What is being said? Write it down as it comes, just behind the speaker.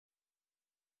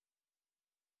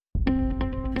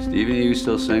Stephen, you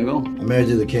still single? I'm married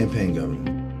to the campaign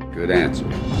governor. Good answer.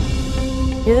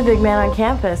 You're the big man on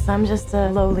campus. I'm just a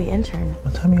lowly intern.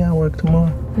 What time you gotta work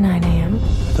tomorrow? 9 a.m. I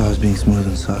thought I was being smooth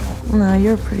and subtle. No,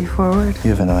 you're pretty forward.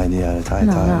 You have an idea how to tie a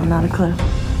tie? No, not a clue.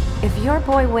 If your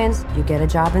boy wins, you get a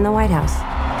job in the White House.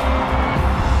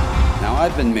 Now,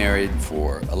 I've been married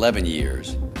for 11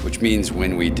 years, which means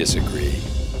when we disagree,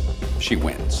 she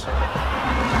wins.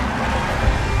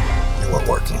 You were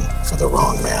working for the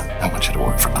wrong man. I want you to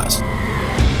work for us.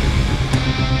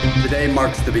 Today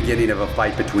marks the beginning of a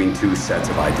fight between two sets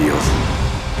of ideals.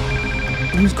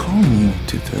 Who's calling me at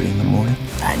 2:30 in the morning?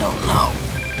 I don't know.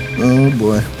 Oh,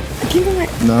 boy. Give me my...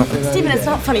 No. Stephen, it's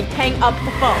not funny. Hang up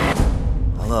the phone.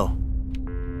 Hello.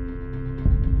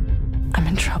 I'm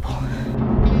in trouble.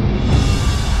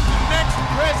 Next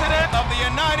President of the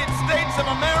United States of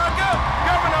America,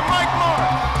 Governor Mike Moore.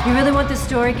 You really want this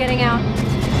story getting out?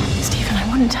 Stephen, I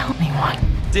wouldn't tell anyone.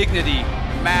 Dignity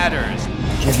matters.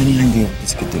 Do you have any idea what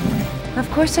this could do to me? Of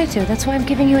course I do. That's why I'm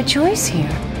giving you a choice here.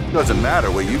 It doesn't matter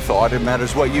what you thought, it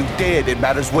matters what you did. It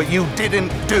matters what you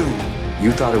didn't do.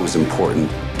 You thought it was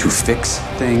important to fix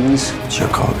things? It's your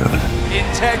call, Governor.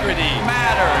 Integrity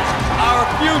matters. Our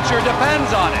future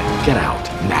depends on it. Get out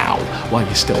now while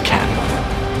you still can.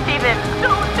 Stephen,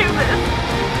 don't do this.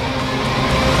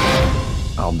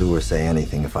 I'll do or say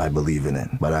anything if I believe in it,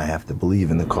 but I have to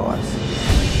believe in the cause.